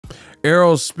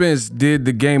Errol Spence did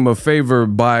the game a favor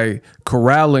by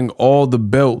corralling all the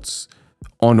belts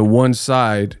on the one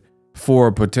side for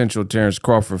a potential Terence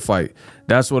Crawford fight.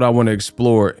 That's what I want to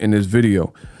explore in this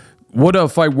video. What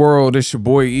up, Fight World? It's your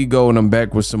boy Ego, and I'm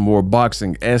back with some more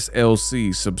boxing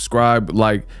SLC. Subscribe,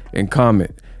 like, and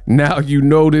comment. Now you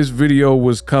know this video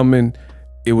was coming.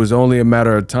 It was only a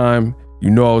matter of time. You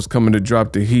know I was coming to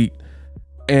drop the heat.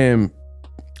 And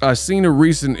I seen a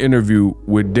recent interview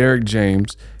with Derek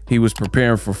James. He was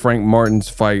preparing for Frank Martin's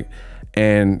fight,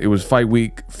 and it was fight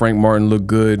week. Frank Martin looked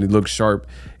good. He looked sharp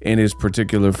in his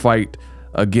particular fight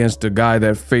against a guy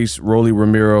that faced Rolly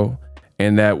Romero,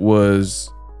 and that was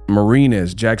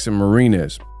Jackson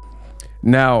Marinez.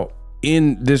 Now,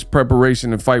 in this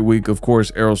preparation and fight week, of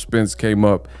course, Errol Spence came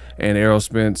up, and Errol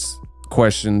Spence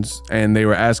questions, and they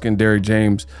were asking Derek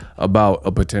James about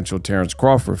a potential Terence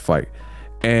Crawford fight.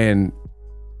 And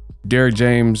Derek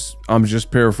James, I'm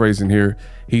just paraphrasing here,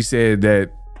 he said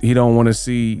that he don't want to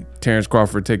see Terence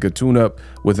Crawford take a tune-up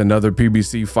with another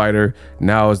PBC fighter.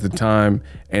 Now is the time,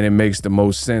 and it makes the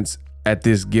most sense at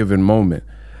this given moment.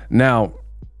 Now,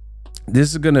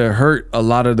 this is going to hurt a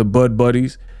lot of the Bud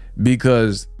Buddies,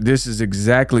 because this is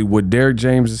exactly what Derek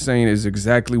James is saying, is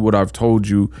exactly what I've told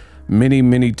you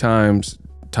many times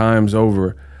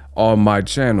over on my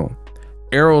channel.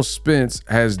 Errol Spence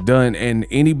has done, and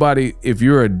anybody, if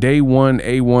you're a day one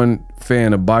A1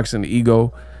 fan of Boxing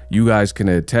Ego, you guys can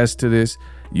attest to this.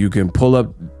 You can pull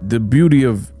up. The beauty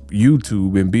of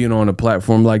YouTube and being on a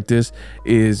platform like this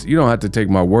is you don't have to take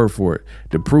my word for it.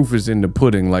 The proof is in the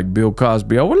pudding, like Bill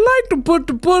Cosby. I would like to put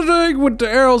the pudding with the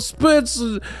Errol Spence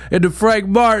and the Frank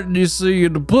Martin, you see,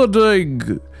 in the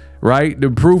pudding, right? The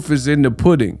proof is in the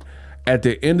pudding. At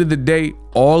the end of the day,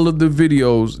 all of the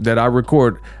videos that I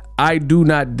record, I do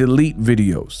not delete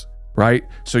videos, right?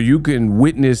 So you can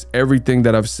witness everything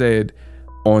that I've said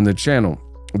on the channel.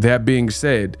 That being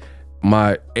said,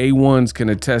 my A1s can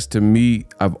attest to me.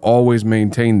 I've always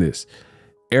maintained this.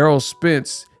 Errol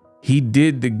Spence, he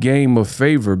did the game a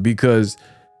favor, because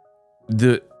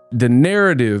the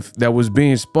narrative that was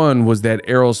being spun was that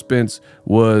Errol Spence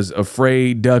was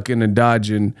afraid, ducking and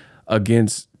dodging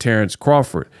against Terence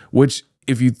Crawford, which,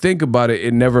 if you think about it,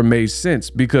 it never made sense.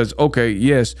 Because, okay,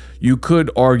 yes, you could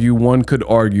argue, one could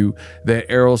argue that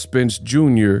Errol Spence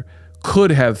Jr.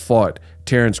 could have fought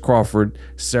Terence Crawford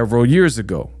several years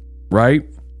ago, right?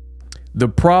 The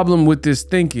problem with this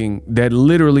thinking that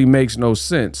literally makes no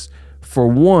sense. For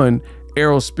one,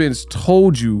 Errol Spence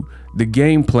told you the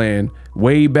game plan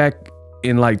way back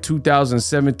in like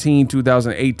 2017,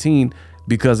 2018,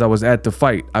 because I was at the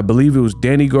fight. I believe it was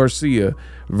Danny Garcia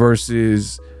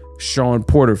versus Sean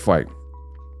Porter fight.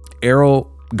 Errol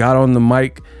got on the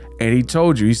mic and he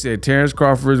told you, he said, Terence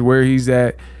Crawford is where he's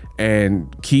at,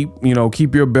 and keep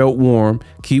your belt warm,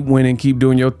 keep winning, keep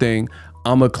doing your thing.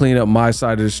 I'm gonna clean up my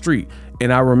side of the street.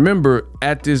 And I remember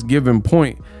at this given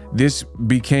point, this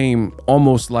became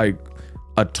almost like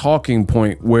a talking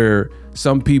point where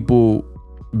some people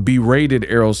berated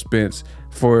Errol Spence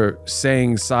for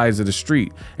saying sides of the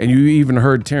street. And you even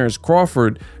heard Terence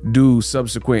Crawford do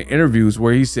subsequent interviews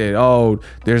where he said, oh,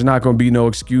 there's not going to be no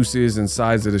excuses and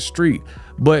sides of the street.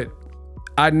 But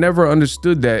I never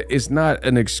understood that. It's not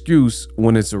an excuse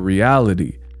when it's a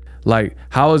reality. Like,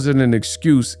 how is it an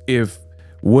excuse if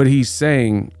what he's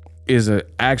saying is an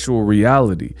actual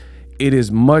reality? It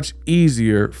is much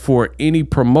easier for any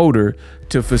promoter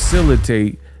to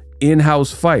facilitate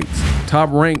in-house fights. Top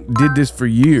Rank did this for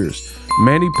years.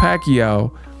 Manny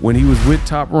Pacquiao, when he was with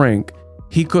Top Rank,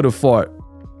 he could have fought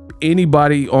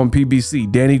anybody on PBC.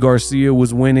 Danny Garcia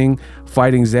was winning,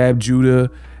 fighting Zab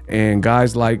Judah and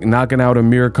guys like knocking out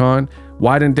Amir Khan.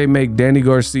 Why didn't they make Danny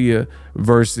Garcia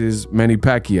versus Manny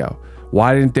Pacquiao?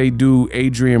 Why didn't they do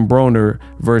Adrian Broner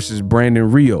versus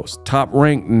Brandon Rios? Top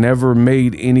Rank never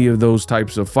made any of those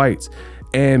types of fights.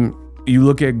 And you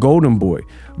look at Golden Boy.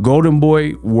 Golden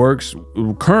Boy works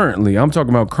currently. I'm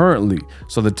talking about currently.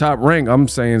 So the Top Rank, I'm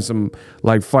saying some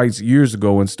like fights years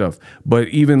ago and stuff. But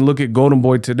even look at Golden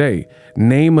Boy today.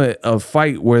 Name a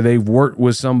fight where they've worked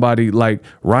with somebody like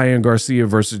Ryan Garcia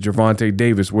versus Gervonta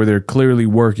Davis, where they're clearly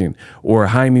working, or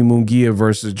Jaime Munguia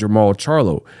versus Jamal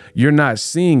Charlo. You're not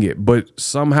seeing it, but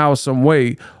somehow, some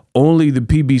way, only the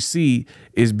PBC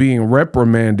is being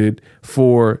reprimanded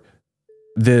for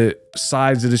the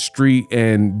sides of the street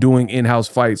and doing in-house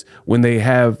fights when they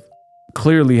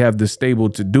clearly have the stable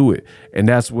to do it. And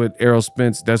that's what Errol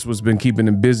Spence, that's what's been keeping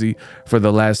him busy for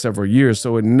the last several years.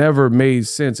 So it never made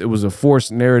sense. It was a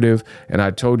forced narrative, and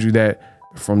I told you that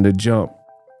from the jump.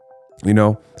 You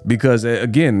know, because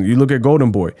again, you look at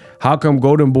Golden Boy. How come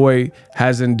Golden Boy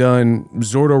hasn't done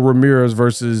Zordo Ramirez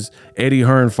versus Eddie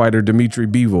Hearn fighter Dimitri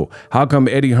Bivol? How come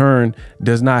Eddie Hearn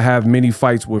does not have many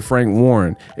fights with Frank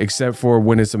Warren, except for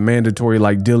when it's a mandatory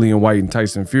like Dillian White and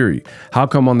Tyson Fury? How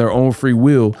come on their own free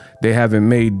will they haven't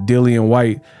made Dillian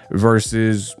White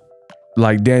versus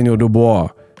like Daniel Dubois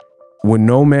with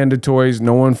no mandatories,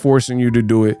 no one forcing you to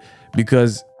do it?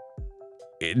 Because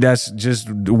that's just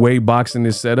the way boxing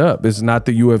is set up. It's not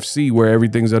the UFC where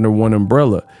everything's under one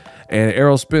umbrella. And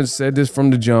Errol Spence said this from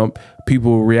the jump.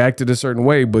 People reacted a certain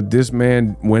way, but this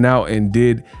man went out and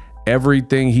did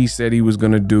everything he said he was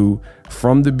going to do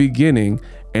from the beginning.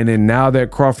 And then now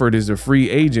that Crawford is a free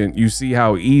agent, you see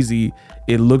how easy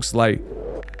it looks like.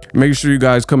 Make sure you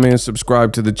guys come in and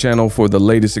subscribe to the channel for the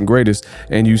latest and greatest.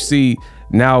 And you see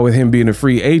now with him being a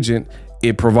free agent,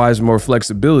 it provides more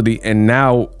flexibility. And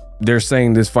now they're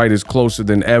saying this fight is closer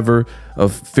than ever.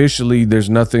 Officially,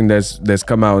 there's nothing that's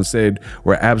come out and said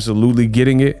we're absolutely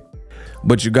getting it.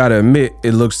 But you got to admit,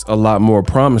 it looks a lot more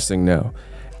promising now.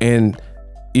 And,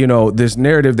 you know, this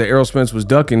narrative that Errol Spence was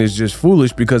ducking is just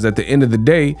foolish, because at the end of the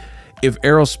day, if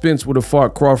Errol Spence would have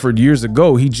fought Crawford years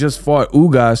ago, he just fought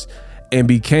Ugas and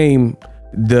became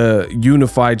the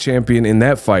unified champion in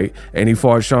that fight. And he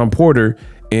fought Sean Porter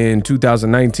in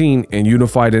 2019 and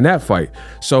unified in that fight.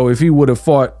 So if he would have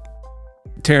fought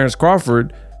Terence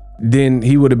Crawford, then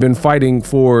he would have been fighting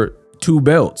for 2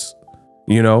 belts,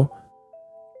 you know?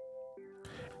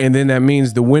 And then that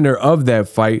means the winner of that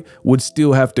fight would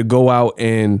still have to go out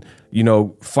and, you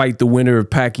know, fight the winner of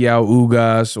Pacquiao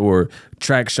Ugas or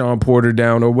track Sean Porter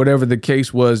down or whatever the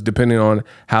case was, depending on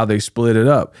how they split it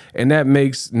up. And that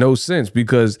makes no sense,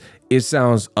 because it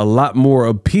sounds a lot more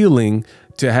appealing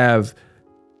to have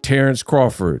Terence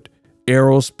Crawford,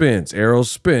 Errol Spence,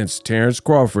 Terence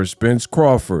Crawford, Spence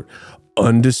Crawford,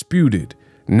 undisputed.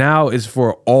 Now it's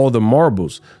for all the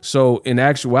marbles. So in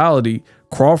actuality,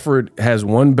 Crawford has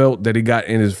 1 belt that he got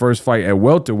in his first fight at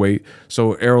welterweight.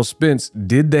 So Errol Spence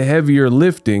did the heavier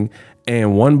lifting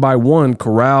and one by one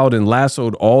corralled and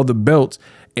lassoed all the belts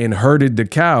and herded the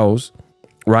cows,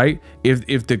 right?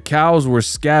 If the cows were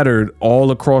scattered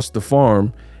all across the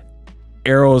farm,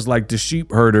 Errol is like the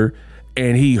sheep herder,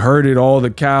 and he herded all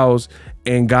the cows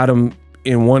and got them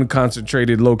in one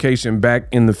concentrated location back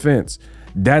in the fence.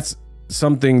 That's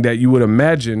something that you would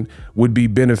imagine would be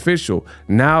beneficial.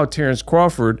 Now Terence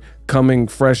Crawford, coming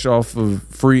fresh off of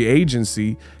free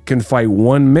agency, can fight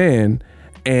 1 man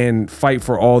and fight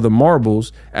for all the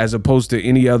marbles, as opposed to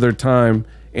any other time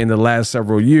in the last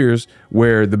several years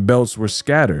where the belts were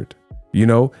scattered. You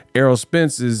know, Errol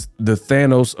Spence is the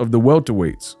Thanos of the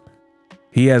welterweights.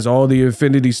 He has all the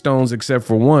Infinity Stones except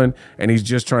for 1, and he's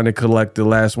just trying to collect the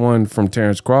last one from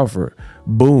Terence Crawford.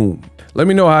 Boom. Let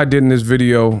me know how I did in this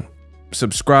video.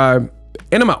 Subscribe,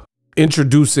 and I'm out.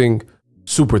 Introducing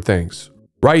Super Thanks.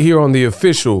 Right here on the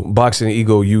official Boxing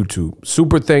Ego YouTube.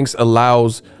 Super Thanks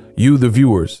allows you, the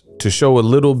viewers, to show a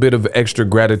little bit of extra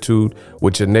gratitude,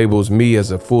 which enables me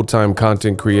as a full-time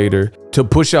content creator to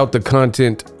push out the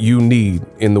content you need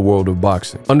in the world of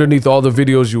boxing. Underneath all the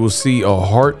videos, you will see a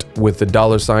heart with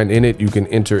a $sign in it. You can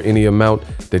enter any amount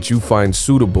that you find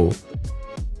suitable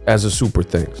as a super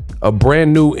thanks. A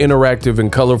brand new interactive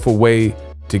and colorful way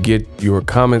to get your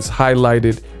comments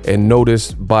highlighted and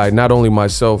noticed by not only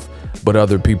myself, but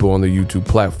other people on the YouTube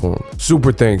platform.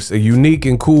 Super thanks, a unique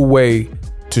and cool way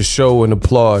to show and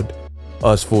applaud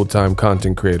us full-time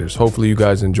content creators. Hopefully you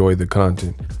guys enjoy the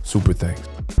content. Super thanks.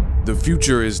 The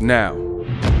future is now.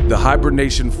 The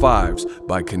Hibernation 5s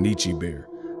by Kenichi Bear.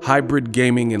 Hybrid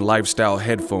gaming and lifestyle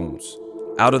headphones.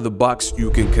 Out of the box,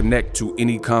 you can connect to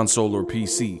any console or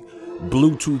PC.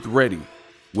 Bluetooth ready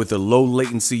with a low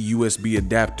latency USB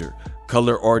adapter,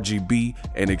 color RGB,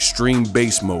 and extreme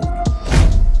bass mode.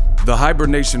 The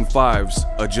Hibernation 5s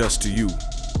adjust to you.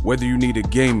 Whether you need a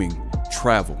gaming,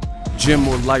 travel, gym,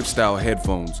 or lifestyle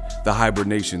headphones, the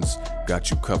Hibernations got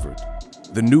you covered.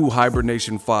 The new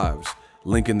Hibernation 5s,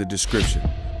 link in the description.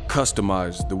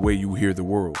 Customize the way you hear the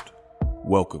world.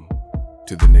 Welcome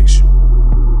to the nation.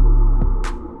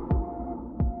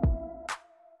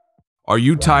 Are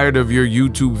you tired of your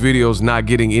YouTube videos not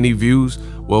getting any views?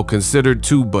 Well, consider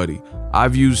TubeBuddy.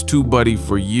 I've used TubeBuddy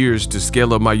for years to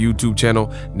scale up my YouTube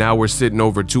channel. Now we're sitting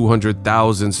over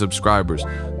 200,000 subscribers.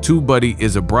 TubeBuddy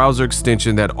is a browser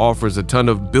extension that offers a ton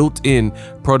of built-in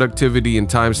productivity and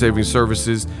time-saving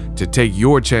services to take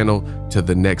your channel to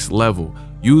the next level.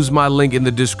 Use my link in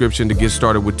the description to get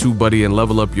started with TubeBuddy and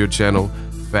level up your channel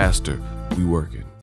faster. We working.